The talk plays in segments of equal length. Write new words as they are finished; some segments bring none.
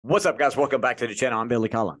What's up, guys? Welcome back to the channel. I'm Billy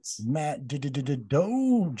Collins. Doje.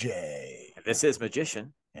 This is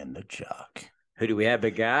Magician. And the Chuck. Who do we have,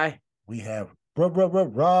 big guy? We have Rob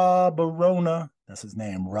WRONA. That's his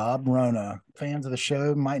name, Rob WRONA. Fans of the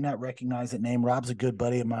show might not recognize that name. Rob's a good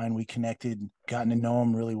buddy of mine. We connected, gotten to know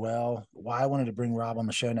him really well. Why I wanted to bring Rob on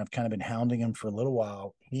the show, and I've kind of been hounding him for a little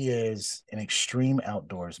while. He is an extreme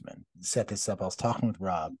outdoorsman. Set this up. I was talking with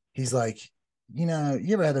Rob. He's like, you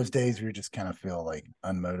ever had those days where you just kind of feel like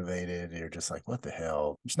unmotivated? You're just like, what the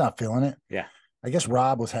hell? I'm just not feeling it. Yeah. I guess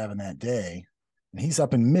Rob was having that day, and he's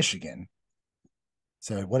up in Michigan.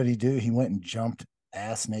 So what did he do? He went and jumped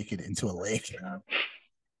ass naked into a lake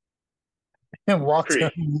and walked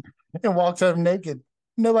home naked.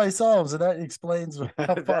 Nobody saw him, so that explains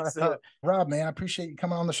how far out. Rob, man, I appreciate you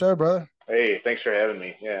coming on the show, brother. Hey, thanks for having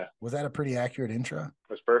me. Yeah. Was that a pretty accurate intro?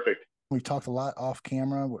 That's perfect. We've talked a lot off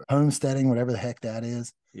camera, homesteading, whatever the heck that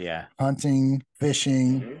is. Yeah. Hunting,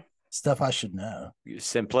 fishing, stuff I should know.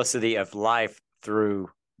 Simplicity of life through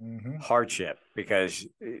hardship, because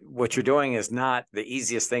what you're doing is not the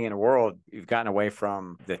easiest thing in the world. You've gotten away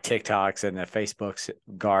from the TikToks and the Facebook's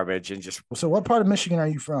garbage and just. So what part of Michigan are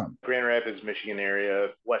you from? Grand Rapids, Michigan area,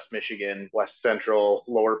 West Michigan, West Central,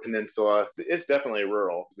 Lower Peninsula. It's definitely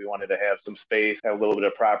rural. We wanted to have some space, have a little bit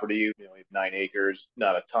of property. We have 9 acres,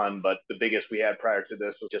 not a ton, but the biggest we had prior to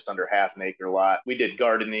this was just under half an acre lot. We did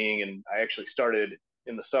gardening, and I actually started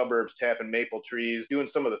in the suburbs, tapping maple trees, doing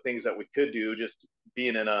some of the things that we could do, just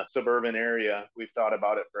being in a suburban area. We've thought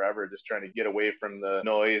about it forever, just trying to get away from the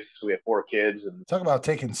noise. We have 4 kids. And talk about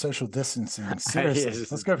taking social distancing seriously.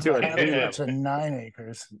 Let's go from half acre to 9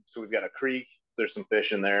 acres. So we've got a creek. There's some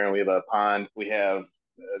fish in there, and we have a pond. We have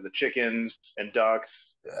the chickens and ducks.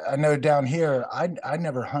 I know down here, I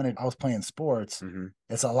never hunted. I was playing sports.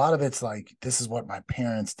 It's a lot of it's like, this is what my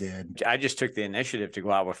parents did. I just took the initiative to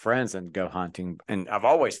go out with friends and go hunting. And I've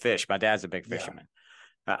always fished. My dad's a big fisherman.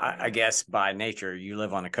 I guess by nature, you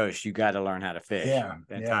live on the coast, you got to learn how to fish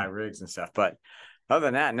and tie rigs and stuff. But other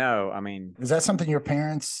than that, no. I mean, is that something your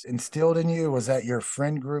parents instilled in you? Was that your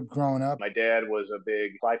friend group growing up? My dad was a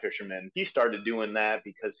big fly fisherman. He started doing that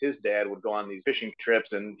because his dad would go on these fishing trips,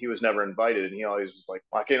 and he was never invited. And he always was like,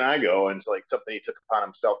 why can't I go? And it's like something he took upon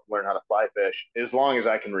himself to learn how to fly fish. As long as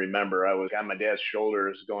I can remember, I was on my dad's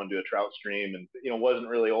shoulders going to a trout stream, and wasn't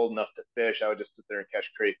really old enough to fish. I would just sit there and catch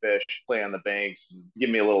crayfish, play on the banks, and give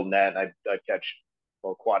me a little net, and I'd catch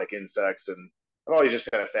little aquatic insects. And I've always just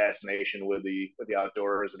had a fascination with the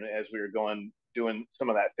outdoors. And as we were doing some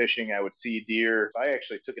of that fishing, I would see deer. I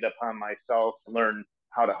actually took it upon myself to learn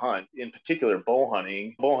how to hunt, in particular bow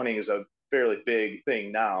hunting. Bow hunting is a fairly big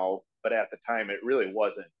thing now, but at the time it really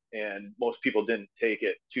wasn't. And most people didn't take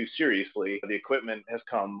it too seriously. The equipment has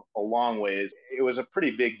come a long ways. It was a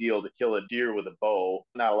pretty big deal to kill a deer with a bow.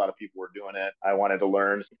 Not a lot of people were doing it. I wanted to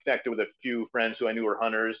learn. Connected with a few friends who I knew were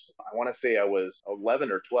hunters. I want to say I was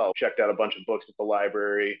 11 or 12. Checked out a bunch of books at the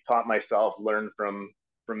library, taught myself, learned from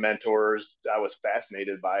mentors. I was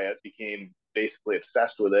fascinated by it, became basically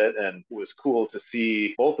obsessed with it, and it was cool to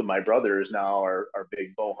see both of my brothers now are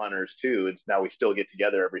big bow hunters too. It's now we still get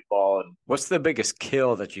together every fall. And what's the biggest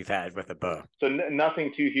kill that you've had with a bow? So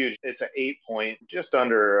nothing too huge. It's an 8-point, just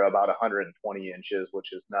under about 120 inches, which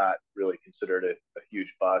is not really considered a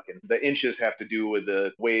huge buck. And the inches have to do with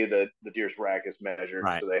the way that the deer's rack is measured.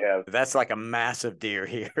 Right. So they have, that's like a massive deer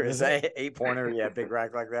here. Is that 8-pointer? Yeah, big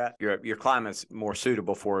rack like that. Your climate's more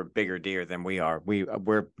suitable for bigger deer than we are.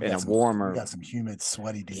 We're in a warmer. We got some humid,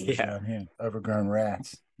 sweaty deers down here, overgrown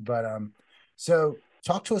rats. But so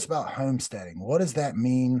talk to us about homesteading. What does that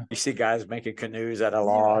mean? You see guys making canoes out of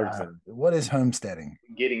logs. And what is homesteading?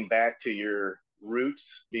 Getting back to your roots,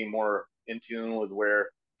 being more in tune with where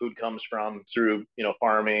food comes from through,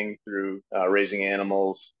 farming, through raising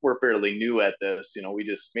animals. We're fairly new at this. We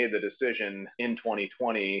just made the decision in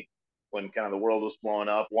 2020 when kind of the world was blowing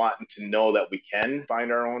up, wanting to know that we can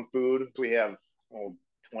find our own food. We have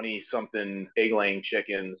 20-something egg-laying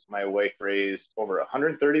chickens. My wife raised over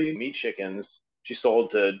 130 meat chickens. She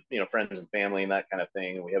sold to, friends and family and that kind of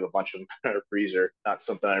thing. And we have a bunch of them in our freezer. Not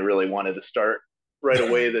something I really wanted to start right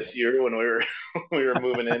away this year when we were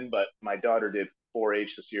moving in. But my daughter did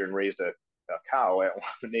 4-H this year and raised a cow at one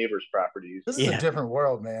of the neighbor's properties. This is a different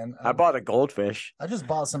world, man. I bought a goldfish. I just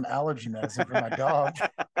bought some allergy medicine for my dog.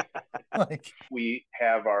 We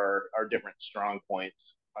have our different strong points.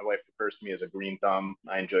 My wife refers to me as a green thumb.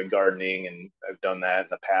 I enjoy gardening, and I've done that in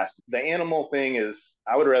the past. The animal thing is,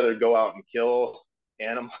 I would rather go out and kill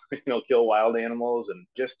kill wild animals. And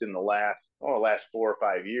just in the last 4 or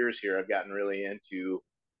 5 years here, I've gotten really into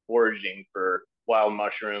foraging for wild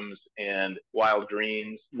mushrooms and wild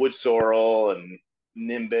greens, wood sorrel and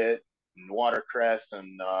nimbit, and watercress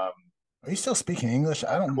and Are you still speaking English?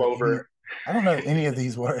 clover. I don't know any of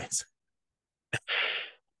these words.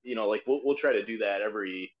 You know, like we'll try to do that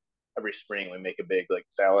every spring. We make a big like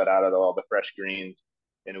salad out of all the fresh greens,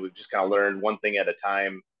 and we've just kind of learned one thing at a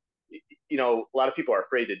time. You know, a lot of people are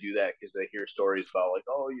afraid to do that because they hear stories about like,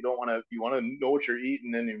 oh, you want to know what you're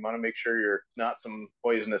eating, and you want to make sure you're not some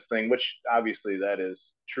poisonous thing, which obviously that is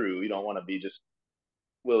true. You don't want to be just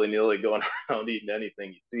willy nilly going around eating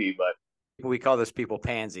anything you see, but we call those people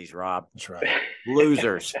pansies, Rob. That's right.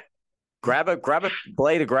 Losers. Grab a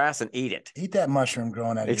blade of grass and eat it. Eat that mushroom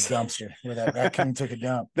growing out of your dumpster where that raccoon took a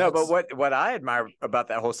dump. No, but what I admire about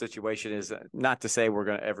that whole situation is not to say we're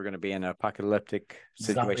ever going to be in an apocalyptic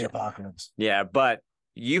situation. Not the apocalypse. Yeah, but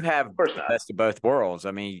you have the best of both worlds.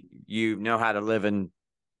 I mean, you know how to live in,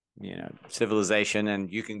 you know, civilization, and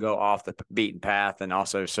you can go off the beaten path and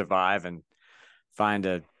also survive and find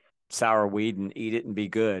a sour weed and eat it and be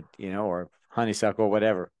good, you know, or honeysuckle,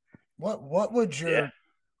 whatever. What would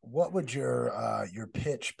your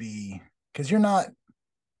pitch be? Because you're not.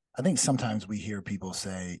 I think sometimes we hear people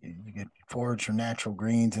say you get forage for natural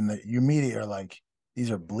greens, and you immediately are like, these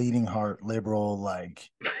are bleeding heart liberal, like,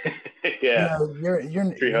 yeah,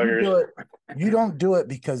 you don't do it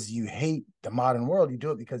because you hate the modern world. You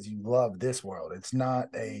do it because you love this world. It's not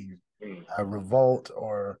a revolt,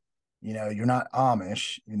 or, you know, you're not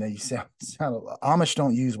Amish. You know, you sound Amish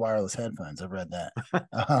don't use wireless headphones. I've read that.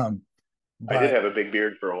 But, I did have a big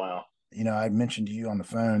beard for a while. You know, I mentioned to you on the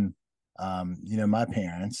phone, you know, my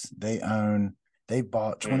parents, they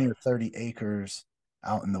bought 20 or 30 acres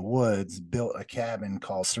out in the woods, built a cabin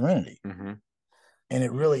called Serenity. Mm-hmm. And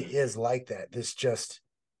it really is like that. This just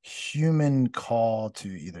human call to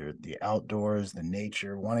either the outdoors, the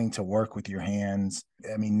nature, wanting to work with your hands.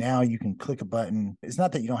 I mean, now you can click a button. It's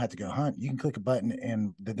not that you don't have to go hunt. You can click a button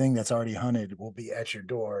and the thing that's already hunted will be at your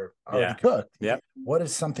door, already cooked. Yeah. What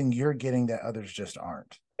is something you're getting that others just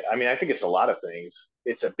aren't? I mean, I think it's a lot of things.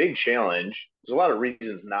 It's a big challenge. There's a lot of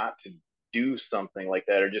reasons not to do something like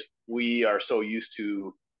that, or just we are so used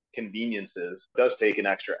to conveniences. It does take an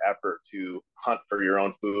extra effort to hunt for your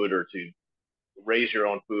own food or to raise your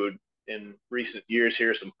own food. In recent years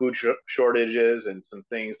here, some food shortages and some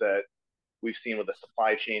things that we've seen with the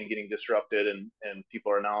supply chain getting disrupted, and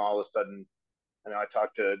people are now all of a sudden, I know I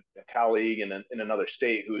talked to a colleague in another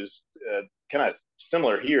state who's kind of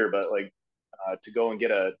similar here, but like to go and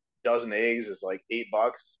get a dozen eggs is like $8,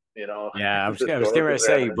 you know? Yeah. I was going to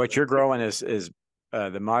say what you're growing is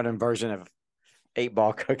the modern version of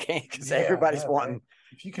 8-ball cooking, because everybody's wanting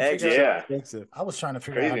if you can eggs. I was trying to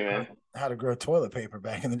figure out how to grow toilet paper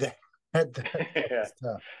back in the day. That's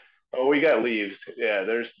tough. Oh, we got leaves. Yeah,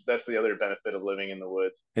 that's the other benefit of living in the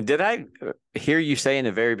woods. And did I hear you say in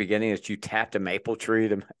the very beginning that you tapped a maple tree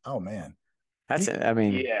to? Oh man, I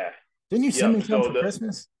mean, yeah. Didn't you send me some for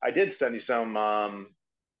Christmas? I did send you some. I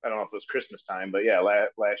don't know if it was Christmas time, but yeah,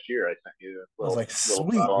 last year I sent you. I was like,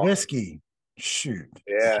 sweet whiskey. Shoot.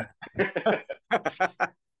 Yeah.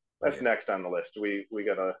 That's next on the list. We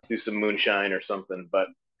gotta do some moonshine or something. But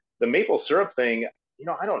the maple syrup thing, you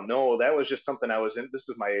know, I don't know. That was just something I was in. This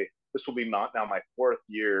will be now my 4th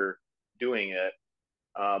year doing it.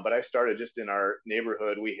 But I started just in our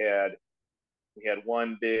neighborhood. We had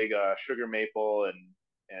one big sugar maple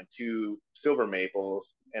and 2 silver maples.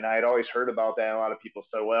 And I had always heard about that. A lot of people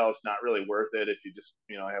said, well, it's not really worth it if you just,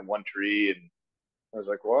 you know, have one tree. And I was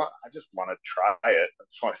like, well, I just want to try it. I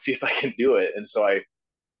just want to see if I can do it. And so I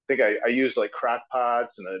think I used like crock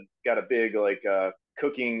pots, and I got a big like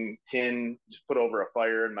cooking tin just put over a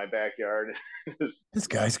fire in my backyard. This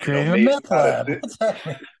guy's creating a meth lab.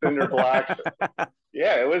 Cinder blocks.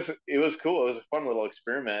 Yeah, it was cool. It was a fun little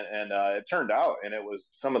experiment, and it turned out, and it was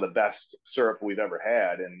some of the best syrup we've ever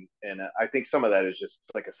had. And I think some of that is just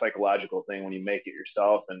like a psychological thing when you make it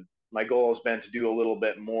yourself. And my goal has been to do a little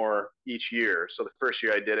bit more each year. So the first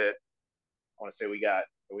year I did it, I want to say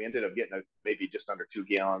we ended up getting maybe just under 2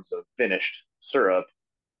 gallons of finished syrup.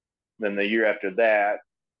 Then the year after that,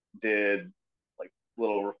 did like a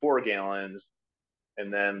little over 4 gallons.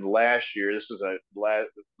 And then last year, this was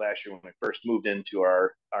last year when we first moved into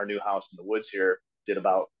our new house in the woods here, did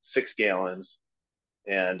about 6 gallons.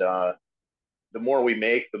 And the more we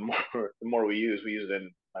make, the more we use. We use it in,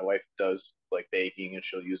 my wife does like baking, and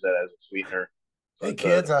she'll use that as a sweetener. So hey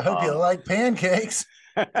kids, I hope you like pancakes.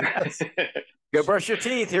 Go brush your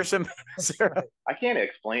teeth. Here's some syrup. I can't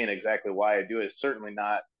explain exactly why I do it. It's certainly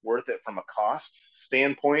not worth it from a cost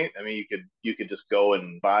standpoint. I mean, you could just go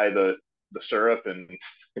and buy the syrup, and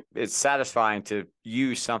it's satisfying to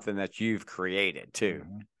use something that you've created too.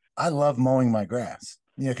 I love mowing my grass.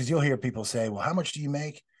 You know, because you'll hear people say, well, how much do you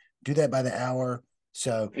make? Do that by the hour.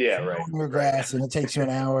 So yeah, if you're right, mowing your grass and it takes you an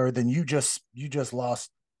hour, then you just lost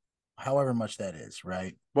however much that is,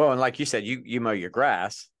 right? Well, and like you said, you mow your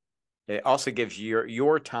grass. It also gives you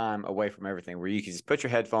your time away from everything, where you can just put your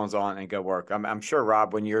headphones on and go work. I'm sure,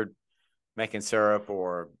 Rob, when you're making syrup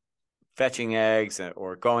or fetching eggs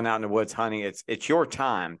or going out in the woods hunting, it's your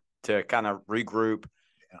time to kind of regroup,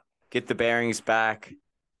 get the bearings back,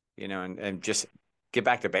 and just get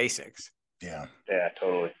back to basics. Yeah. Yeah,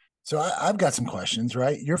 totally. So I've got some questions,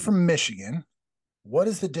 right? You're from Michigan. What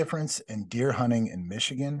is the difference in deer hunting in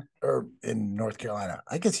Michigan or in North Carolina?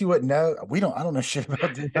 I guess you wouldn't know. I don't know shit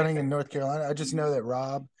about deer hunting in North Carolina. I just know that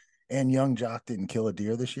Rob and young Jock didn't kill a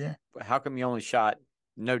deer this year. How come you only shot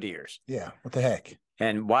no deers? Yeah. What the heck?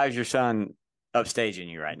 And why is your son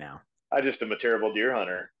upstaging you right now? I just am a terrible deer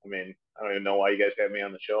hunter. I mean, I don't even know why you guys have me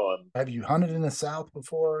on the show. Have you hunted in the South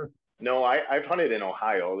before? No, I've hunted in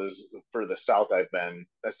Ohio. This is for the South I've been.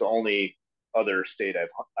 That's the only other state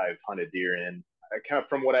I've hunted deer in. I kind of,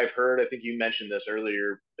 from what I've heard, I think you mentioned this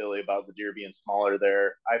earlier, Billy, about the deer being smaller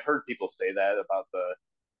there. I've heard people say that about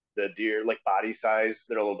the deer, like body size,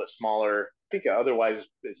 they're a little bit smaller. I think otherwise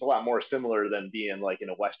it's a lot more similar than being like in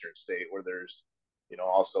a Western state where there's,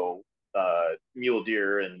 also mule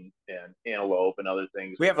deer and antelope and other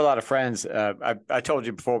things. We have a lot of friends. I told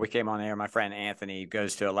you before we came on air, my friend Anthony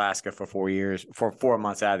goes to Alaska for 4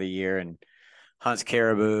 months out of the year, and hunts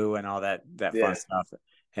caribou and all that fun stuff.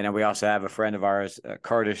 And then we also have a friend of ours,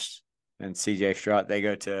 Curtis and CJ Strutt. They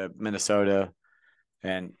go to Minnesota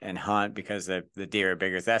and hunt because the deer are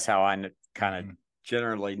bigger. That's how I kind of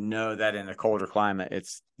generally know that in a colder climate,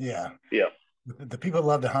 it's yeah. The people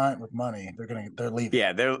love to hunt with money. They're leaving.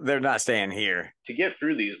 Yeah, they're not staying here. To get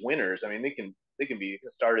through these winters, I mean, they can be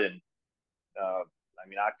started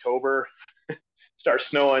in October, start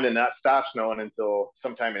snowing and not stop snowing until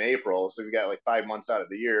sometime in April. So we got like 5 months out of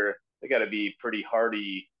the year. They got to be pretty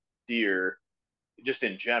hardy deer, just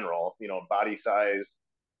in general. Body size.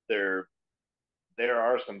 There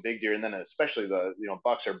are some big deer, and then especially the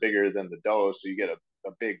bucks are bigger than the does, so you get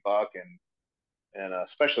a big buck, and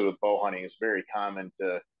especially with bow hunting, it's very common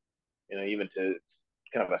to even to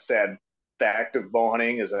kind of a sad fact of bow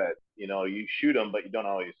hunting is that you shoot them, but you don't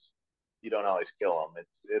always kill them.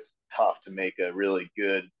 It's tough to make a really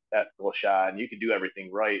good ethical shot, and you can do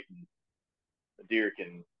everything right, and the deer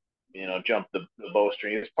can jump the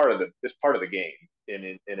bowstring. It's part of the game,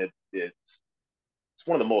 and it's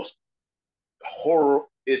one of the most horror.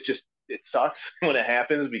 It sucks when it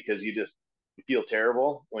happens because you feel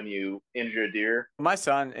terrible when you injure a deer. My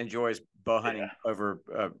son enjoys bow hunting over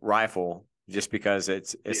rifle just because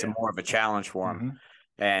it's more of a challenge for him.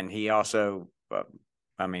 And he also,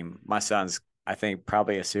 my son's, I think,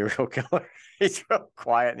 probably a serial killer. He's real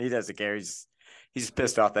quiet and he doesn't care. He's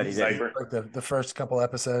pissed off that he's like the first couple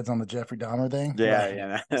episodes on the Jeffrey Dahmer thing.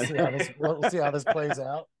 Yeah. We'll see how this plays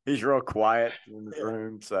out. He's real quiet in the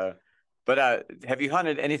room. So, but have you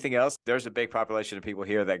hunted anything else? There's a big population of people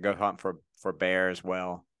here that go hunt for bear as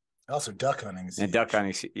well. Also duck hunting. And duck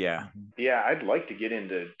hunting, yeah. Yeah, I'd like to get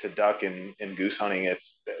into duck and goose hunting. It's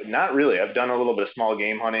not really. I've done a little bit of small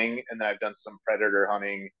game hunting, and then I've done some predator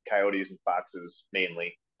hunting, coyotes and foxes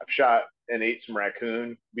mainly. I've shot and ate some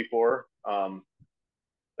raccoon before.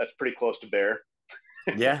 That's pretty close to bear.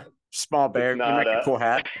 Yeah, small bear. You make a cool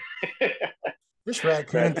hat. This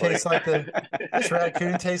raccoon tastes like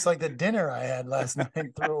the dinner I had last night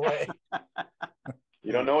and threw away.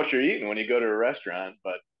 You don't know what you're eating when you go to a restaurant,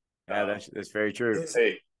 but yeah, that's very true.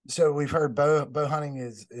 So we've heard bow hunting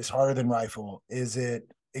is harder than rifle. Is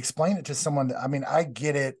it? Explain it to someone. I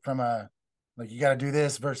get it from you got to do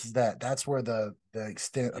this versus that. That's where the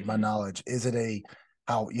extent of my knowledge. Is it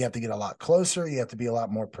how you have to get a lot closer? You have to be a lot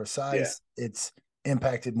more precise. Yeah. It's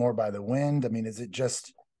impacted more by the wind. Is it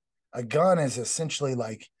just a gun is essentially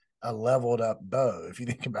like a leveled up bow if you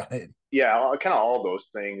think about it? Yeah, kind of all those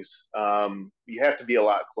things. You have to be a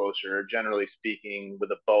lot closer. Generally speaking,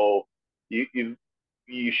 with a bow,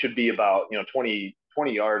 you should be about 20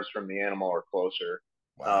 yards from the animal or closer.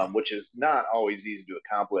 Wow. Which is not always easy to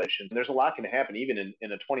accomplish. And there's a lot can happen even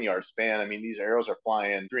in a 20-yard span. These arrows are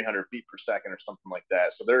flying 300 feet per second or something like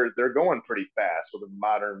that. So they're going pretty fast with the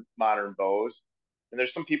modern bows. And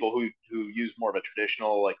there's some people who use more of a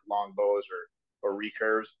traditional like long bows or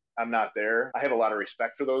recurves. I'm not there. I have a lot of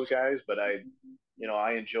respect for those guys, but I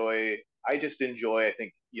just enjoy, I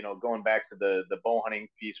think, going back to the bow hunting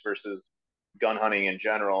piece versus gun hunting in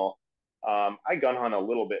general. I gun hunt a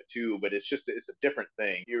little bit too, but it's a different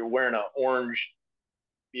thing. You're wearing an orange,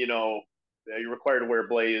 you're required to wear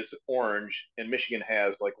blaze orange, and Michigan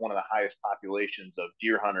has like one of the highest populations of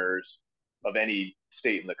deer hunters of any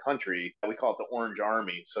state in the country. We call it the Orange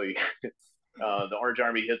Army. So The Orange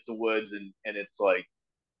Army hits the woods, and it's like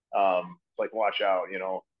watch out, you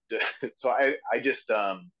know. So I just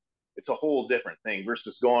it's a whole different thing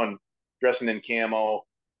versus going dressing in camo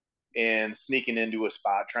and sneaking into a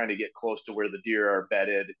spot trying to get close to where the deer are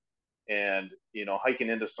bedded, and you know, hiking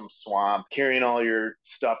into some swamp, carrying all your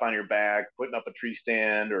stuff on your back, putting up a tree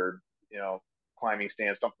stand or, you know, climbing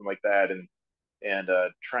stand, something like that, and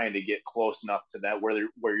trying to get close enough to that where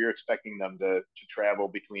you're expecting them to travel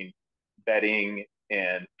between bedding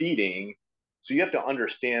and feeding. So you have to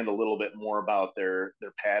understand a little bit more about their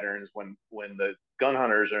patterns when the gun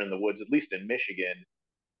hunters are in the woods, at least in Michigan.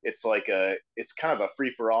 It's kind of a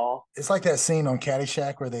free for all. It's like that scene on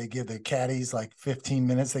Caddyshack where they give the caddies like 15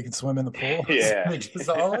 minutes they can swim in the pool. Yeah. They just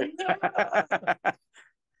all like,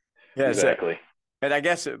 Yeah, exactly. So, and I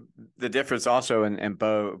guess the difference also in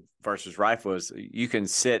bow versus rifle is you can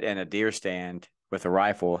sit in a deer stand with a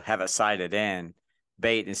rifle, have it sighted in,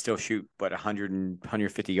 bait, and still shoot,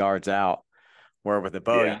 150 yards out. Where with a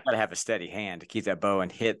bow, you got to have a steady hand to keep that bow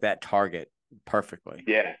and hit that target perfectly.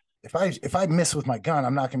 Yeah. If I miss with my gun,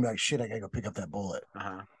 I'm not gonna be like, shit, I gotta go pick up that bullet.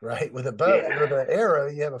 Right? With a bow, with an arrow,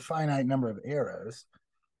 you have a finite number of arrows.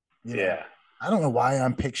 You know? Yeah. I don't know why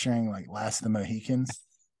I'm picturing like Last of the Mohicans.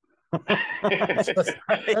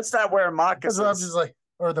 That's not wearing moccasins. I'm just like,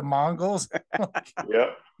 or the Mongols.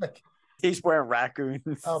 Yep. Like, he's wearing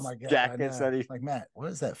raccoons. Oh my god! Jackets that he... Like, Matt,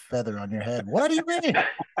 what is that feather on your head? What do you mean?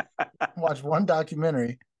 Watch one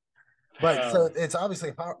documentary, but so it's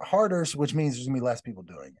obviously harder, which means there's gonna be less people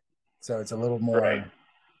doing it. So it's a little more. Right.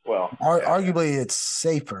 Well, arguably it's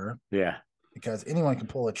safer. Yeah. Because anyone can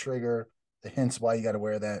pull a trigger. Hence why you got to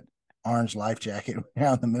wear that orange life jacket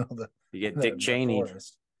around the middle of the. You get Dick Cheney.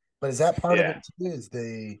 But is that part of it too? Is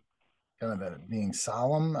the kind of the being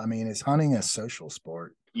solemn? I mean, is hunting a social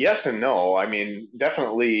sport? Yes and no. I mean,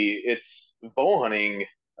 definitely, it's bow hunting,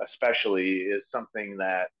 especially, is something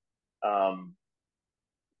that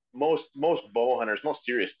most bow hunters, most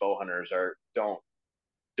serious bow hunters,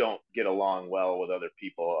 don't get along well with other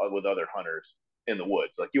people, with other hunters in the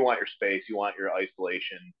woods. Like, you want your space, you want your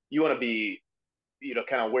isolation, you want to be, you know,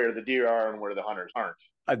 kind of where the deer are and where the hunters aren't.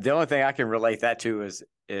 The only thing I can relate that to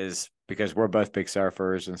is because we're both big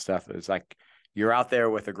surfers and stuff. It's like you're out there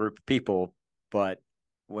with a group of people, but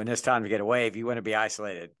when it's time to get a wave, you want to be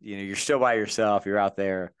isolated. You know, you're still by yourself. You're out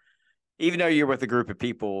there, even though you're with a group of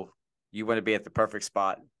people. You want to be at the perfect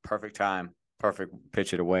spot, perfect time, perfect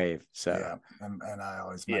pitch of the wave. So yeah, and I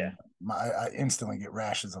always I instantly get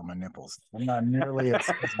rashes on my nipples. I'm not nearly as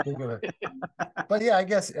big of a, but yeah, I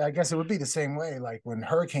guess it would be the same way. Like when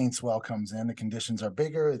hurricane swell comes in, the conditions are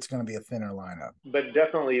bigger. It's going to be a thinner lineup. But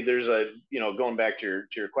definitely, there's a, you know, going back to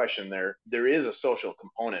your question, there is a social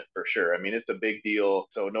component for sure. I mean, it's a big deal.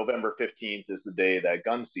 So November 15th is the day that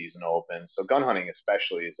gun season opens. So gun hunting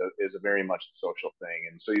especially is a very much social thing,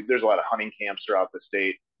 and so there's a lot of hunting camps throughout the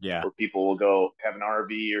state. Yeah. Where people will go have an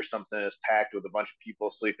RV or something that's packed with a bunch of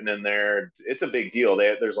people sleeping in there. It's a big deal.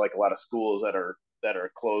 There's like a lot of schools that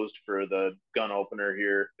are closed for the gun opener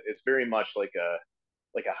here. It's very much like a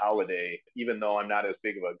holiday. Even though I'm not as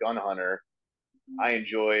big of a gun hunter, I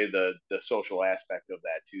enjoy the social aspect of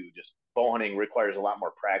that too. Just bow hunting requires a lot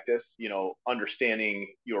more practice, you know, understanding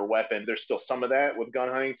your weapon. There's still some of that with gun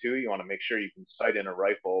hunting too. You want to make sure you can sight in a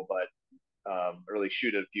rifle, but really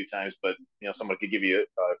shoot it a few times. But, you know, someone could give you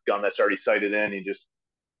a gun that's already sighted in. You just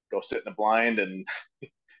go sit in the blind, and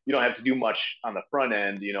you don't have to do much on the front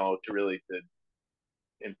end, you know, to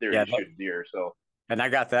in theory, shoot a deer. So. And I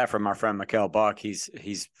got that from our friend Mikkel Buck. He's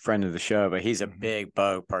friend of the show, but he's a big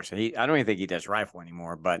bow person. I don't even think he does rifle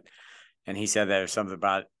anymore, and he said there's something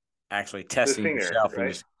about actually testing yourself.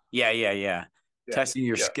 Right? And yeah. Testing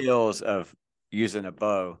your skills of using a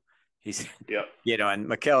bow. He's, you know, and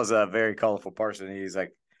Mikkel's a very colorful person. He's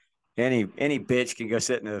like, any bitch can go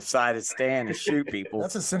sit in the sided stand and shoot people.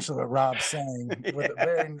 That's essentially what Rob's saying, with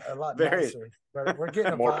a lot nicer. But we're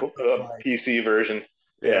getting a more PC version.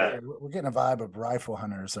 Yeah, we're getting a vibe of rifle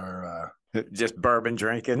hunters are just bourbon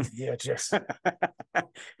drinking. Yeah, just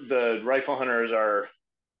the rifle hunters are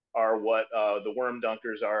what the worm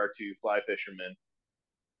dunkers are to fly fishermen.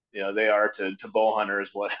 You know, they are to bow hunters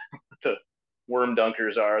what the worm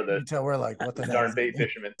dunkers are. Until we're like, what the darn bait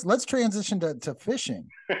fishermen. Let's transition to fishing.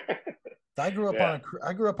 I grew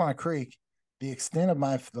up on a creek. The extent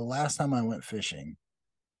of the last time I went fishing,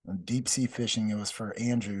 deep sea fishing, it was for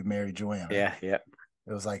Andrew, Mary Joanna. Yeah.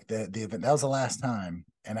 It was like the event. That was the last time.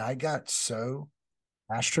 And I got so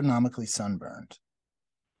astronomically sunburned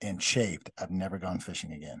and chafed. I've never gone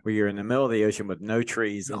fishing again. Well, you're in the middle of the ocean with no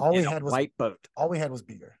trees and all we had was white boat. All we had was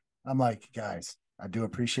beer. I'm like, guys, I do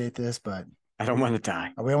appreciate this, but I don't want to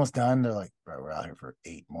die. Are we almost done? They're like, bro, we're out here for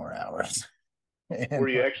 8 more hours. And were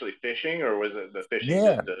you actually fishing, or was it the fishing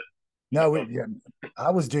yeah, just to no, up? yeah,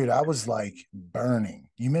 I was like burning.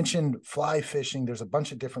 You mentioned fly fishing. There's a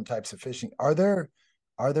bunch of different types of fishing. Are there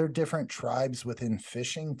different tribes within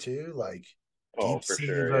fishing too? Like Oh, deep for sea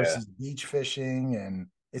sure. Yeah. versus beach fishing. And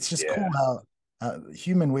it's just cool Yeah. how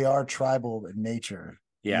human we are tribal in nature.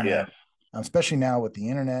 Yeah. Yes. Especially now with the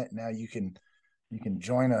internet. Now you can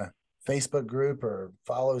join a Facebook group or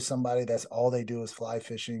follow somebody that's all they do is fly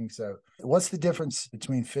fishing. So what's the difference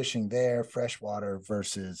between fishing there, freshwater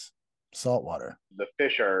versus saltwater? The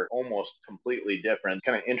fish are almost completely different.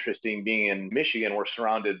 Kind of interesting being in Michigan, we're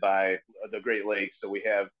surrounded by the Great Lakes. So we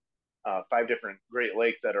have 5 different Great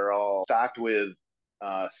Lakes that are all stocked with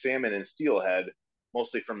salmon and steelhead,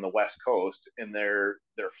 mostly from the West Coast. And they're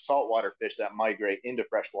saltwater fish that migrate into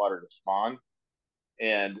freshwater to spawn.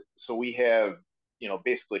 And so we have,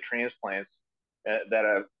 basically transplants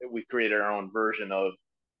that we created our own version of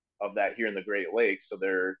that here in the Great Lakes. So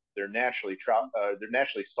they're naturally they're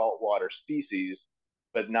naturally saltwater species,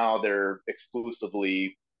 but now they're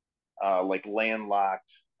exclusively like landlocked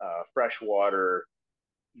freshwater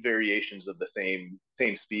variations of the same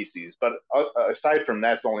species. But aside from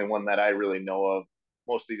that, it's the only one that I really know of.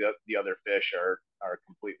 Mostly the other fish are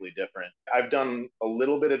completely different. I've done a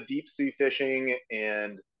little bit of deep sea fishing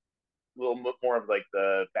and a little bit more of like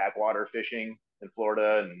the backwater fishing in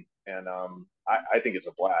Florida, and I think it's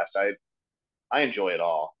a blast. I enjoy it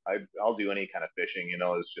all. I'll do any kind of fishing.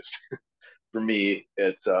 It's just for me,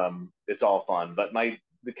 it's all fun. But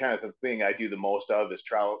the kind of thing I do the most of is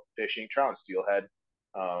trout fishing, trout and steelhead,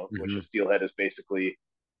 which is steelhead is basically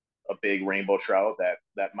a big rainbow trout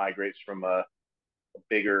that migrates from a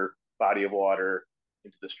bigger body of water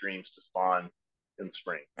into the streams to spawn in the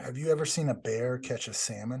spring. Have you ever seen a bear catch a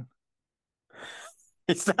salmon?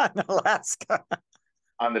 It's not in Alaska.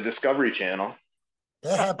 On the Discovery Channel.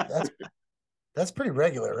 That's pretty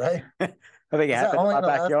regular, right? I think it happened in my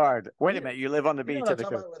backyard. Wait a minute, you live on the beach. What I'm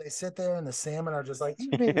talking about, where they sit there and the salmon are just like,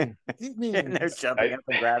 eat me, eat me. And they're jumping up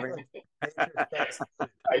and grabbing.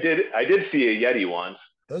 I did see a Yeti once.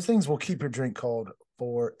 Those things will keep your drink cold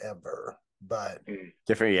forever. But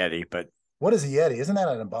different Yeti, but what is a Yeti? Isn't that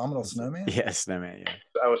an abominable snowman? Yes, snowman. Yeah.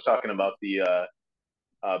 I was talking about the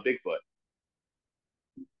Bigfoot.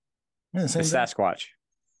 Yeah, the Sasquatch.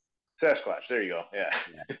 Sasquatch. There you go.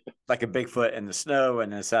 Yeah. Like a Bigfoot in the snow,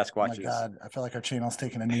 and then Sasquatch. Oh my God, I feel like our channel's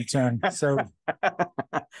taking a new turn. So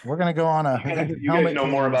we're gonna go on You guys know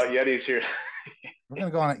more about Yetis here. We're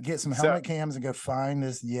gonna go on and get some helmet cams and go find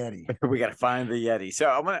this Yeti. We got to find the Yeti. So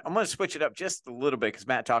I'm gonna switch it up just a little bit because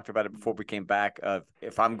Matt talked about it before we came back. Of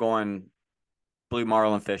if I'm going blue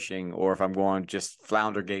marlin fishing or if I'm going just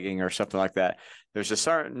flounder gigging or something like that, there's a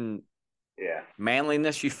certain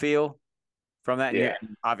manliness you feel from that. Yeah.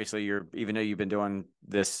 And obviously, even though you've been doing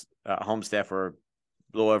this homestead for a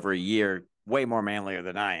little over a year, way more manlier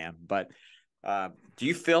than I am. But do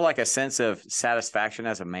you feel like a sense of satisfaction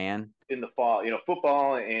as a man? In the fall,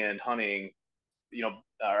 football and hunting,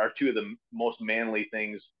 are 2 of the most manly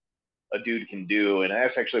things a dude can do. And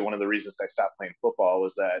that's actually one of the reasons I stopped playing football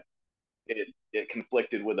was that it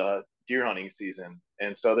conflicted with a deer hunting season.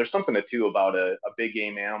 And so there's something too about a big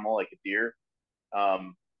game animal like a deer.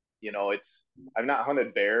 I've not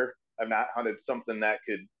hunted bear. I've not hunted something that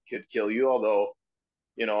could kill you. Although,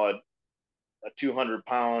 a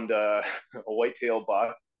 200-pound a whitetail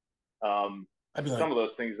buck. I'd be like, some of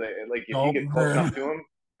those things, like if you get close enough to them,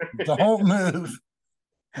 don't move.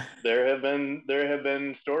 There have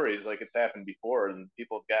been stories like it's happened before, and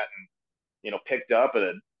people have gotten, picked up, and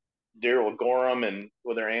a deer will gore them and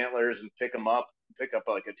with their antlers and pick up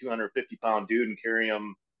like a 250-pound dude and carry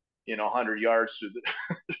him, 100 yards through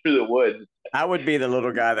through the woods. I would be the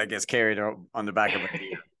little guy that gets carried on the back of a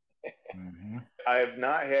deer. Mm-hmm. I have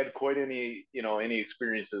not had quite any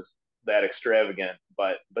experiences that extravagant,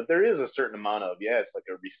 but there is a certain amount of, it's like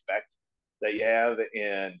a respect that you have.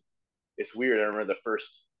 And it's weird. I remember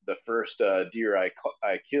the first deer I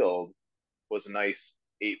killed was a nice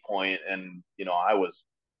 8-point, and I was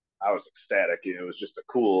ecstatic. It was just a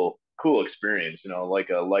cool experience, like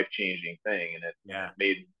a life-changing thing, and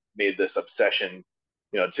it made this obsession,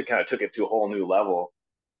 to kind of took it to a whole new level.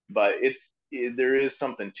 But there is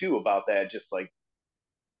something too about that, just like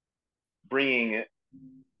bringing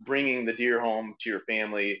the deer home to your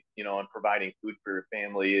family, and providing food for your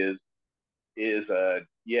family is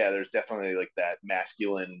there's definitely like that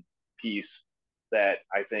masculine piece that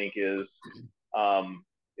I think is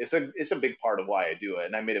it's a big part of why I do it.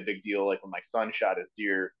 And I made a big deal, like when my son shot his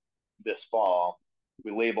deer this fall,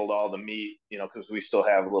 we labeled all the meat, because we still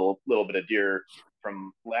have a little bit of deer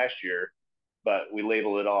from last year, but we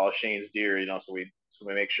labeled it all Shane's deer, so we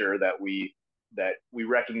make sure that we that we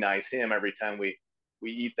recognize him every time we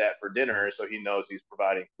eat that for dinner, so he knows he's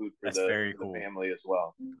providing food for the family as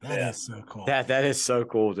well. That is so cool. That is so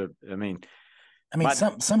cool. I mean,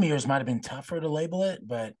 some years might have been tougher to label it,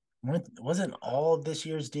 but wasn't all of this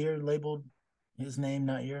year's deer labeled his name,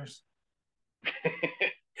 not yours?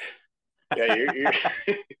 Yeah, you're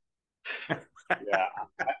yeah.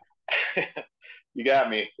 You got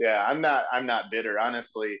me. Yeah, I'm not bitter.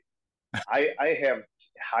 Honestly, I have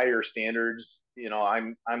higher standards. You know,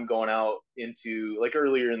 I'm going out into, like,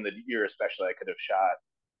 earlier in the year, especially, I could have shot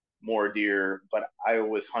more deer, but I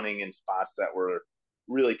was hunting in spots that were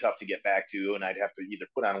really tough to get back to, and I'd have to either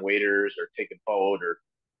put on waders or take a boat or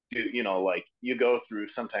do, you know, like,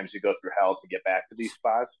 sometimes you go through hell to get back to these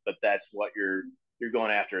spots, but that's what you're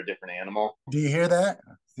going after, a different animal. Do you hear that?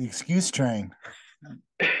 The excuse train.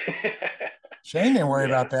 Shane didn't worry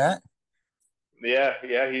about that. Yeah,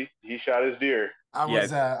 he shot his deer. I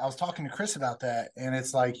was talking to Chris about that, and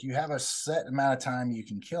it's like you have a set amount of time you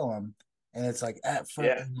can kill them, and it's like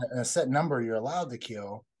a set number you're allowed to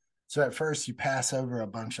kill. So at first you pass over a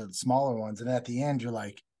bunch of the smaller ones, and at the end you're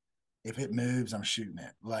like, if it moves, I'm shooting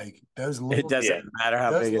it. Like those little, it doesn't matter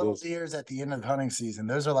how big it is. Deers at the end of hunting season,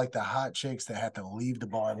 those are like the hot chicks that have to leave the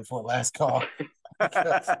bar before last call.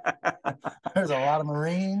 There's a lot of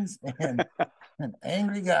Marines and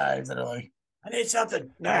angry guys that are like, I need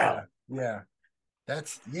something now. Yeah.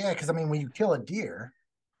 Because I mean, when you kill a deer,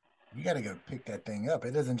 you got to go pick that thing up.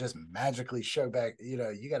 It doesn't just magically show back. You know,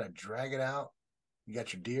 you got to drag it out. You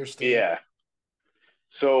got your deer stand. Yeah.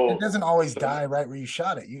 So it doesn't always die right where you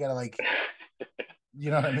shot it. You got to, like,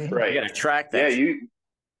 you know what I mean? Right. You got to track that. Yeah,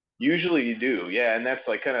 usually you do. Yeah, and that's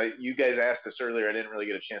like kind of, you guys asked this earlier. I didn't really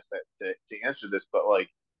get a chance to answer this, but like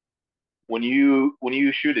when you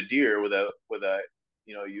shoot a deer with a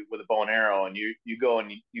bow and arrow, and you go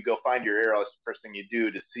find your arrow, it's the first thing you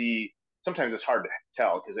do to see. Sometimes it's hard to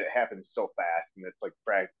tell because it happens so fast, and it's like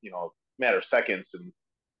matter of seconds, and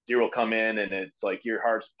deer will come in, and it's like your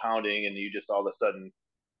heart's pounding, and you just all of a sudden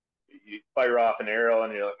you fire off an arrow,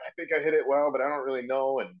 and you're like, I think I hit it well, but I don't really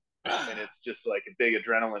know, and it's just like a big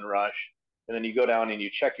adrenaline rush. And then you go down and you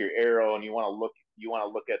check your arrow, and you want to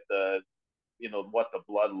look at the, what the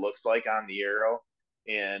blood looks like on the arrow,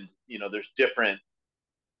 and there's different,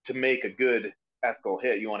 to make a good ethical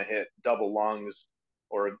hit, you want to hit double lungs,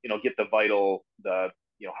 or get the vital, the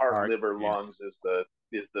heart, liver, lungs is the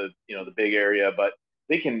the big area. But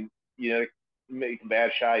they can make a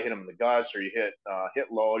bad shot, hit them in the guts, or you hit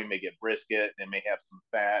low, you may get brisket, and it may have some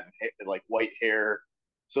fat and like white hair.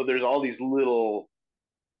 So there's all these little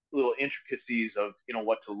intricacies of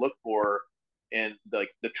what to look for, and like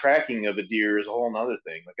the tracking of a deer is a whole nother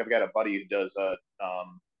thing. Like I've got a buddy who does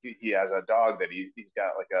he has a dog that he's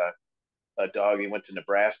got, like a dog. He went to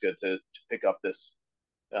Nebraska to pick up this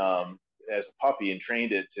as a puppy, and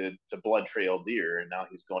trained it to blood trail deer, and now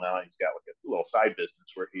he's going out. He's got like a little side business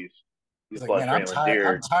where he's like, blood trailing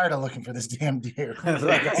deer. I'm tired of looking for this damn deer.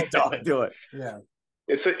 Don't do it. Yeah.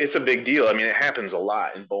 It's a big deal. I mean, it happens a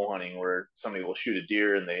lot in bow hunting where somebody will shoot a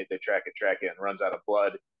deer and they track it and runs out of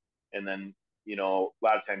blood, and then a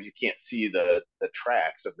lot of times you can't see the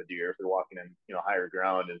tracks of the deer if they're walking in higher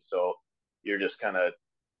ground, and so you're just kind of,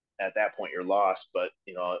 at that point, you're lost. But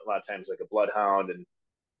a lot of times, like a bloodhound, and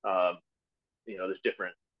there's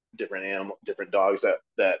different dogs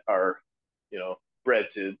that are bred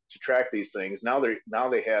to track these things. Now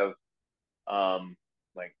they have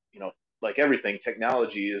like everything,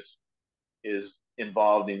 technology is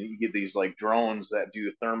involved, and you get these like drones that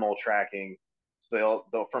do thermal tracking. So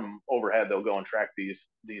they'll from overhead, they'll go and track these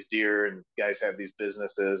deer, and guys have these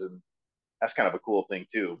businesses, and that's kind of a cool thing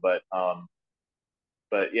too. But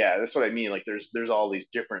yeah, that's what I mean. Like there's all these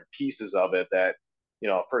different pieces of it that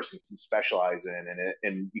a person can specialize in,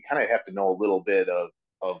 and you kind of have to know a little bit of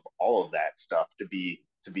all of that stuff to be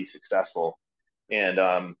successful. And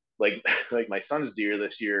like my son's deer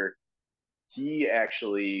this year, he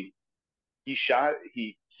hit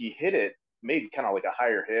it, made kind of like a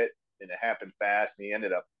higher hit, and it happened fast, and he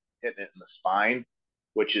ended up hitting it in the spine,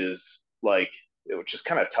 which is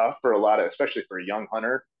kind of tough for especially for a young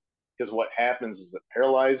hunter, because what happens is it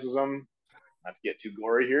paralyzes them. Not to get too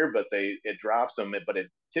gory here, but it drops them, but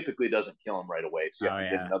it typically doesn't kill them right away. So you have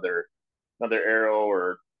to get another arrow,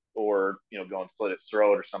 or go and slit its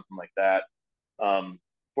throat or something like that.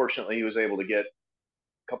 Fortunately, he was able to get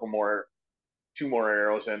two more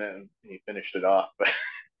arrows in it, and he finished it off. But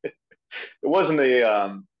it wasn't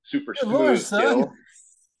a super smooth kill.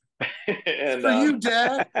 And for you,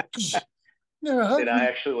 Dad. And I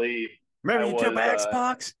actually remember you took my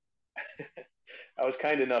Xbox. I was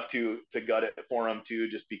kind enough to gut it for him too,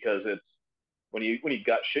 just because when you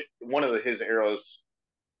got shit, one of his arrows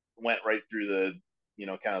went right through the,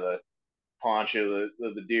 kind of the paunch of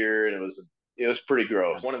the deer, and it was pretty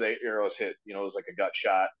gross. One of the arrows hit, it was like a gut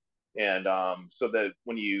shot, and so that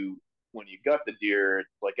when you gut the deer, it's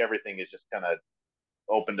like everything is just kind of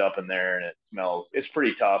opened up in there, and it smells. It's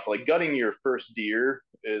pretty tough. Like gutting your first deer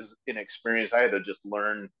is an experience I had to just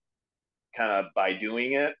learn kind of by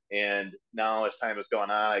doing it. And now as time has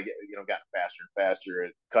gone on, I get, gotten faster and faster.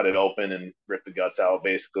 It cut it open and rip the guts out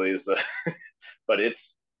basically is the, but it's,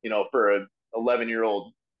 for a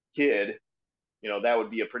 11-year-old kid, that would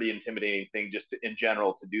be a pretty intimidating thing just in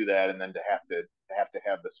general to do that. And then to have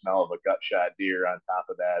the smell of a gut shot deer on top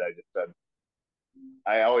of that. I just said,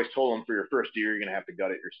 I always told them for your first deer, you're going to have to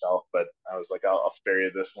gut it yourself. But I was like, I'll spare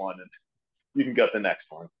you this one and you can gut the next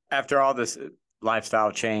one. After all this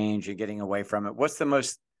lifestyle change and getting away from it, what's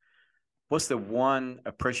the one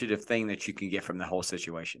appreciative thing that you can get from the whole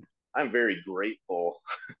situation? I'm very grateful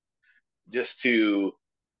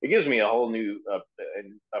it gives me a whole new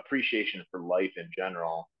appreciation for life in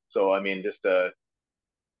general. So, I mean, just a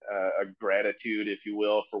gratitude, if you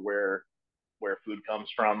will, for where food comes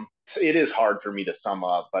from. It is hard for me to sum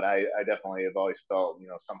up, but I definitely have always felt,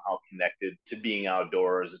 somehow connected to being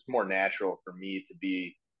outdoors. It's more natural for me to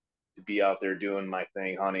be out there doing my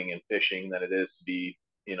thing, hunting and fishing, than it is to be,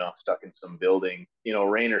 stuck in some building,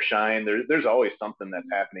 rain or shine. There's always something that's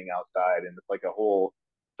happening outside, and it's like a whole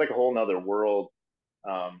nother world.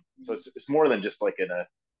 So it's more than just like an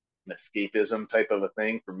escapism type of a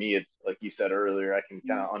thing. For me, it's like you said earlier, I can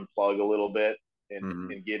kind of unplug a little bit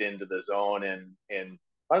and get into the zone. And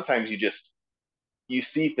a lot of times you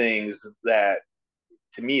see things that,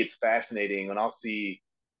 to me, it's fascinating when I'll see,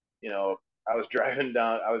 I was driving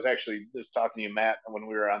down, I was actually just talking to you, Matt, when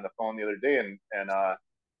we were on the phone the other day, and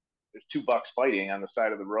there's two bucks fighting on the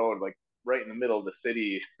side of the road, like right in the middle of the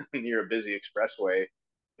city near a busy expressway.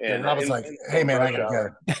 And I was like, "Hey man, I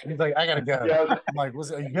gotta go." He's like, "I gotta go." Yeah. I'm like,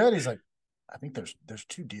 "Are you good?" He's like, "I think there's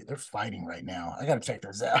two deer. They're fighting right now. I gotta check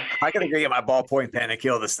those out. I gotta go get my ballpoint pen and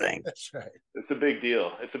kill this thing." That's right. It's a big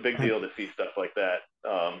deal. It's a big deal to see stuff like that.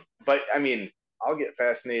 But I mean, I'll get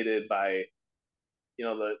fascinated by,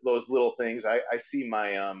 those little things. I see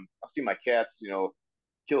I'll see my cats,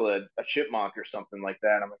 kill a chipmunk or something like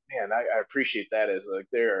that. I'm like, man, I appreciate that as like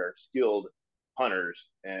they're skilled hunters,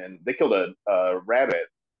 and they killed a rabbit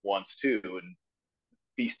once too and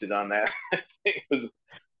feasted on that. It was,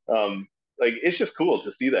 like, it's just cool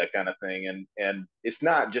to see that kind of thing, and it's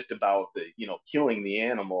not just about the killing the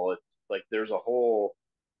animal. It's like there's a whole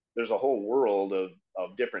world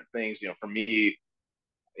of different things. For me,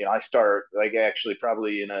 I start, like, actually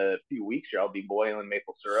probably in a few weeks here, I'll be boiling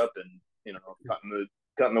maple syrup and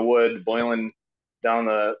cutting the wood, boiling down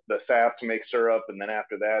the sap to make syrup, and then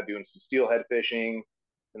after that doing some steelhead fishing,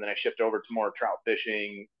 and then I shift over to more trout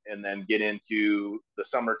fishing, and then get into the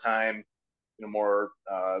summertime, more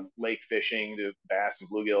lake fishing, to bass and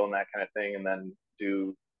bluegill and that kind of thing, and then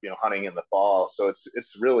do hunting in the fall. So it's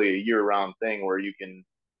really a year-round thing where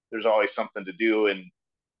there's always something to do, and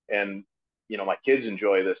my kids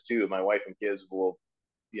enjoy this too. My wife and kids will,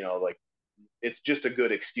 like, it's just a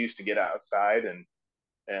good excuse to get outside and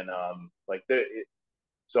like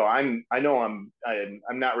so I know I'm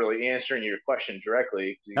not really answering your question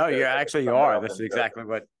directly. No, you are. This is exactly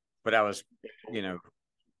what I was,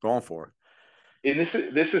 going for. And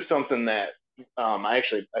this is something that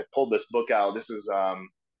I pulled this book out. This is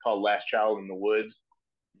called Last Child in the Woods,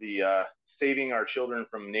 the Saving Our Children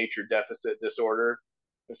from Nature Deficit Disorder.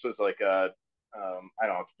 This was like I don't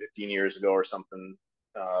know, 15 years ago or something.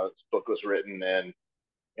 This book was written, and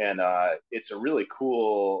it's a really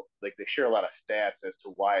cool, like, they share a lot of stats as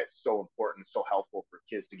to why it's so important, so helpful for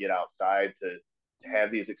kids to get outside to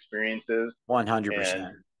have these experiences.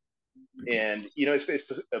 100%. And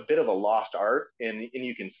it's a bit of a lost art, and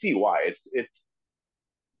you can see why.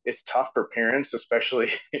 It's tough for parents, especially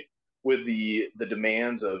with the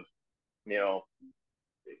demands of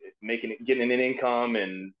getting an income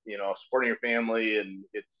and supporting your family, and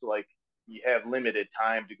it's like you have limited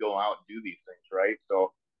time to go out and do these things, right?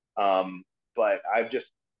 So but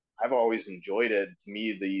I've always enjoyed it. To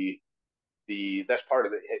me, that's part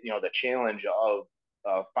of the challenge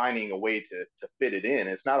of finding a way to fit it in.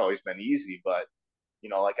 It's not always been easy, but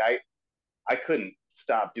like I couldn't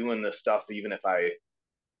stop doing this stuff even if I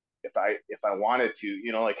wanted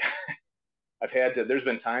to, like there's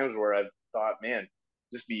been times where I've thought, man,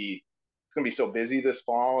 it's gonna be so busy this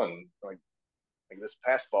fall, and like this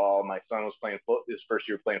past fall, my son was playing his first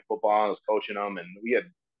year playing football. I was coaching him, and we had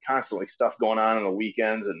constantly stuff going on the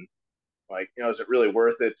weekends, and like, is it really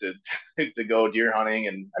worth it to to go deer hunting?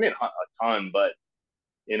 And I didn't hunt a ton, but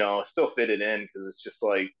still fit it in because it's just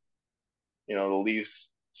like, the leaves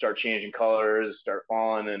start changing colors, start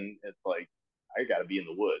falling, and it's like I got to be in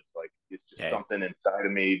the woods. Like it's just something inside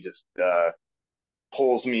of me just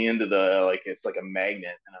pulls me into like it's like a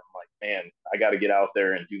magnet, and I'm like, man, I got to get out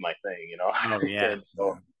there and do my thing. Oh yeah. And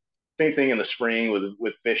so same thing in the spring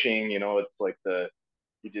with fishing. It's like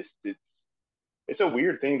it's a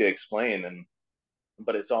weird thing to explain,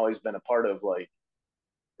 but it's always been a part of like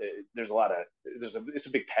there's it's a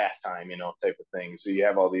big pastime, type of thing. So you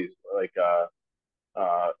have all these like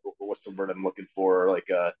what's the word I'm looking for, like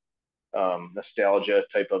nostalgia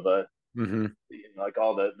type of like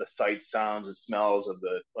all the sights, sounds, and smells of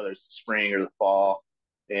whether it's the spring or the fall,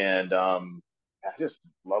 and I just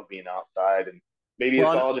love being outside, and maybe it's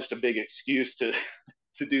all just a big excuse to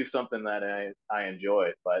to do something that I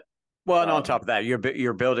enjoy, but. Well, and on top of that,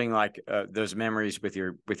 you're building like those memories with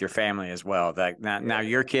your family as well. That now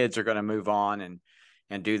your kids are going to move on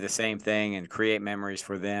and do the same thing and create memories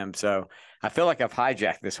for them. So I feel like I've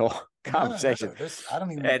hijacked this whole conversation. No, I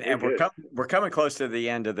don't even. And we're coming close to the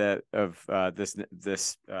end of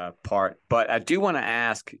this part. But I do want to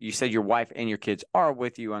ask. You said your wife and your kids are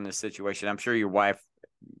with you on this situation. I'm sure your wife,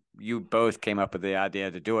 you both came up with the idea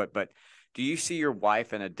to do it. But do you see your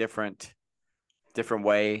wife in a different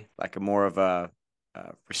way, like a more of a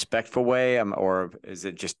respectful way, or is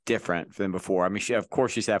it just different than before? I mean, of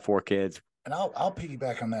course she's had 4 kids. And I'll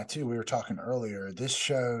piggyback on that too. We were talking earlier. This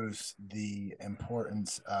shows the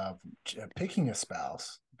importance of picking a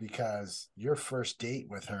spouse, because your first date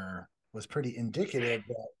with her was pretty indicative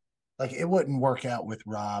that like it wouldn't work out with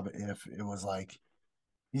Rob if it was like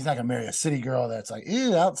he's not gonna marry a city girl that's like,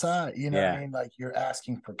 ew, outside. You know what I mean? Like you're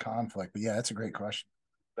asking for conflict. But yeah, that's a great question.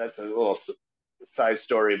 That's a little side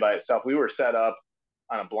story by itself. We were set up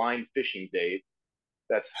on a blind fishing date.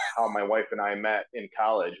 That's how my wife and I met in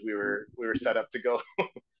college. We were set up to go.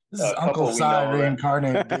 This is Uncle Si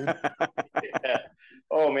reincarnated, dude. Yeah.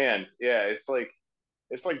 Oh man, yeah. It's like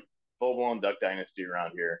full blown Duck Dynasty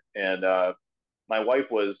around here. And my wife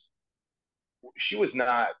she was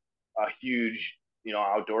not a huge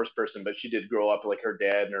outdoors person, but she did grow up like her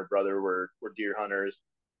dad and her brother were deer hunters.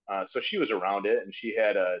 So she was around it, and she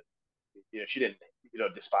had she didn't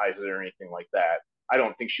despise it or anything like that. I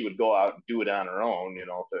don't think she would go out and do it on her own, if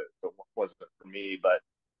it wasn't for me. But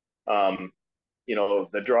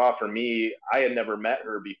the draw for me, I had never met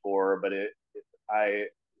her before, but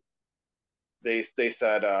they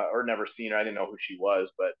said or never seen her. I didn't know who she was,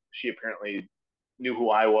 but she apparently knew who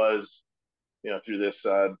I was, through this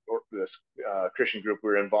Christian group we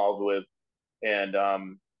were involved with, and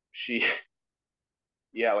she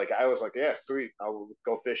yeah, like I was like, yeah, sweet, I'll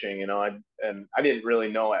go fishing, and I didn't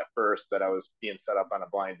really know at first that I was being set up on a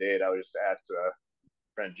blind date. I was just asked,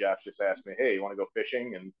 friend Jeff just asked me, hey, you want to go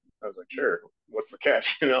fishing? And I was like, sure. What's the catch,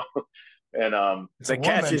 And the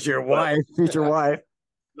catch is your wife, future wife.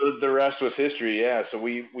 The rest was history, yeah. So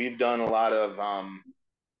we've done a lot of,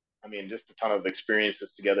 just a ton of experiences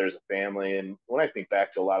together as a family. And when I think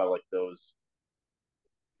back to a lot of like those,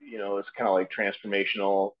 it's kind of like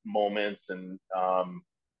transformational moments, and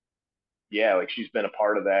like she's been a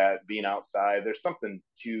part of that, being outside. There's something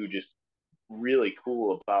too just really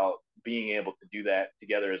cool about being able to do that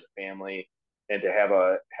together as a family, and to have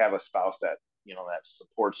a spouse that that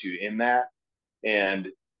supports you in that.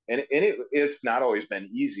 And it's not always been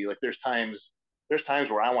easy. Like there's times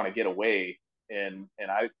where I want to get away, and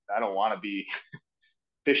I don't want to be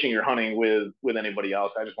fishing or hunting with anybody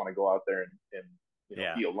else. I just want to go out there and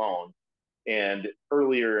be alone. And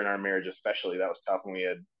earlier in our marriage, especially, that was tough when we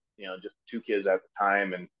had, just 2 kids at the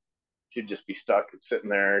time, and she'd just be stuck sitting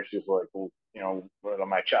there. She's like, well,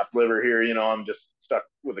 my chopped liver here, I'm just stuck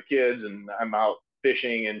with the kids, and I'm out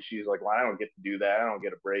fishing. And she's like, well, I don't get to do that. I don't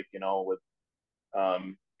get a break, with,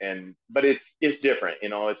 but it's different,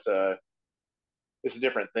 it's a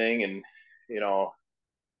different thing. And,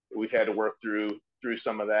 we've had to work through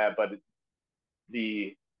some of that, but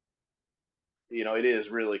it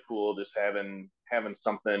is really cool just having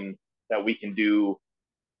something that we can do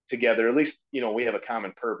together. At least, we have a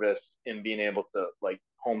common purpose in being able to like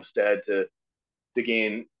homestead, to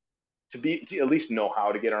at least know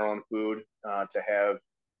how to get our own food, to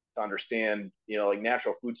understand, like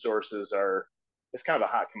natural food sources it's kind of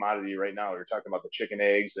a hot commodity right now. We were talking about the chicken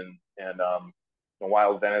eggs and the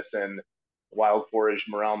wild venison, wild forage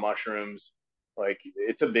morel mushrooms. Like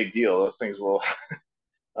it's a big deal. Those things will,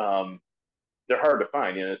 they're hard to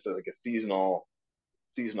find. It's like a seasonal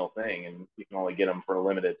thing, and you can only get them for a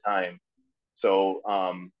limited time. So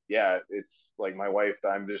it's like my wife,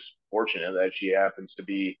 I'm just fortunate that she happens to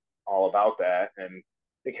be all about that. And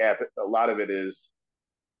I think a lot of it is,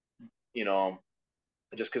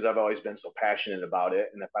 just because I've always been so passionate about it.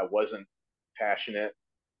 And if I wasn't passionate,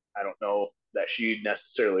 I don't know that she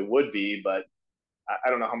necessarily would be, but I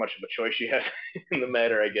don't know how much of a choice she has in the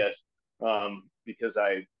matter, I guess. Because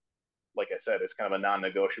like I said, it's kind of a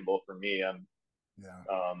non-negotiable for me.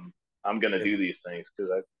 I'm going to do these things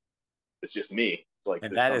because it's just me. Like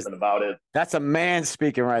and there's something about it. That's a man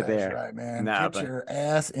speaking right there. That's right, man. Get your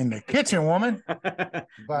ass in the kitchen, woman.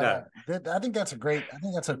 But no. I think that's a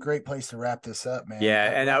great place to wrap this up, man.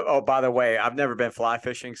 Yeah, and by the way, I've never been fly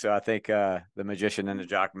fishing, so I think the magician and the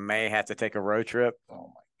jock may have to take a road trip. Oh my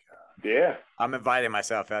God. Yeah, I'm inviting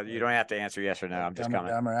myself. You don't have to answer yes or no. I'm just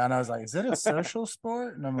coming. And I was like, is it a social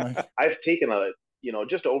sport? And I'm like, I've taken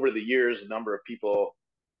just over the years, a number of people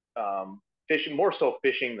fishing, more so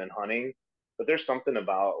fishing than hunting. But there's something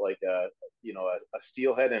about like a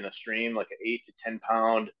steelhead in a stream, like an 8 to 10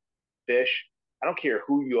 pound fish. I don't care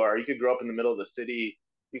who you are. You could grow up in the middle of the city.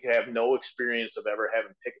 You could have no experience of ever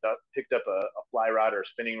having picked up a fly rod or a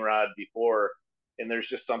spinning rod before. And there's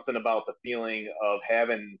just something about the feeling of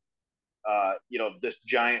having, this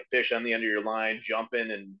giant fish on the end of your line,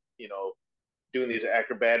 jumping and, doing these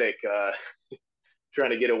acrobatic,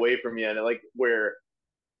 trying to get away from you. And like where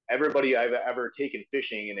everybody I've ever taken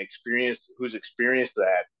fishing and who's experienced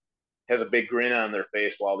that has a big grin on their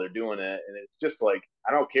face while they're doing it. And it's just like,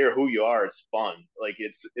 I don't care who you are. It's fun. Like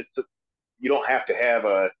you don't have to have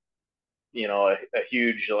a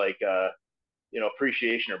huge, like,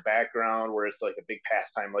 appreciation or background where it's like a big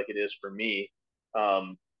pastime, like it is for me.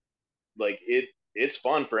 Like it's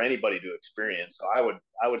fun for anybody to experience. So I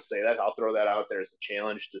would say that I'll throw that out there as a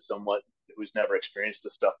challenge to someone who's never experienced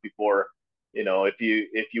this stuff before.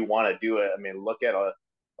 If you want to do it, I mean, look at a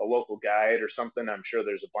local guide or something. I'm sure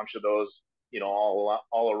there's a bunch of those,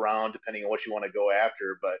 all around, depending on what you want to go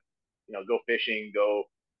after. But go fishing, go,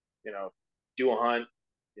 do a hunt,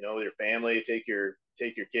 with your family. Take your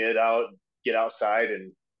kid out, get outside,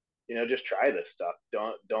 and just try this stuff.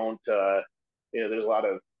 Don't there's a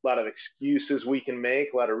lot of excuses we can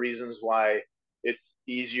make, a lot of reasons why it's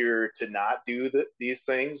easier to not do these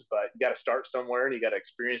things, but you got to start somewhere and you got to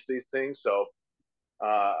experience these things. So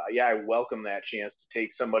I welcome that chance to take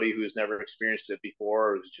somebody who's never experienced it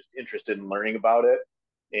before or who's just interested in learning about it.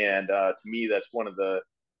 And to me, that's one of the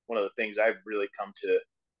things I've really come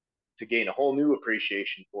to gain a whole new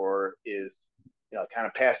appreciation for is, kind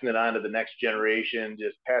of passing it on to the next generation,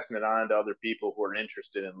 just passing it on to other people who are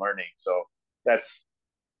interested in learning. So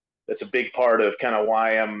that's a big part of kind of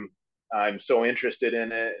why I'm so interested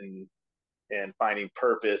in it and finding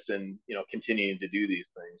purpose and continuing to do these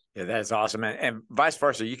things. Yeah, that's awesome. And vice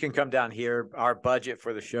versa. You can come down here. Our budget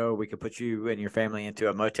for the show, we could put you and your family into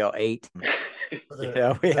a Motel 8. We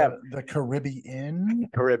have the Caribbean.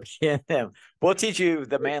 We'll teach you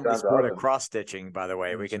the manly sport of cross stitching, by the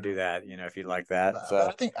way. We can do that, if you'd like that.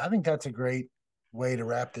 So I think that's a great way to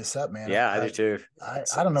wrap this up, man. Yeah, I do too. I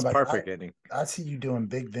don't know, but perfect ending. I see you doing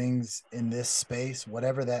big things in this space,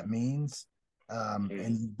 whatever that means.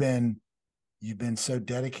 And you've been so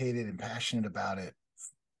dedicated and passionate about it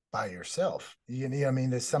by yourself. I mean,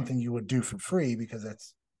 there's something you would do for free because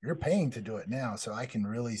you're paying to do it now. So I can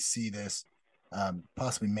really see this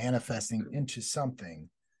possibly manifesting into something,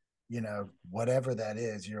 whatever that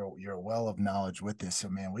is. You're a well of knowledge with this. So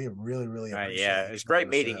man, we really, really appreciate it. It's great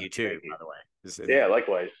meeting you too, by the way. Yeah,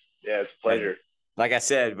 likewise. Yeah, it's a pleasure. Like I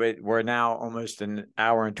said, we're now almost an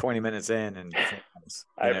hour and 20 minutes in, and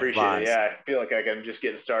I appreciate it. Yeah, I feel like I'm just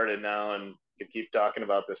getting started now and could keep talking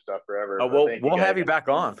about this stuff forever. Oh, we'll have you back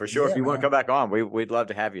on for sure. If you want to come back on, we'd love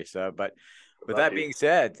to have you. So, but with that being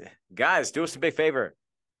said, guys, do us a big favor.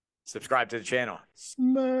 Subscribe to the channel.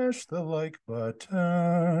 Smash the like button.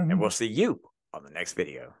 And we'll see you on the next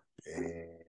video. Yeah.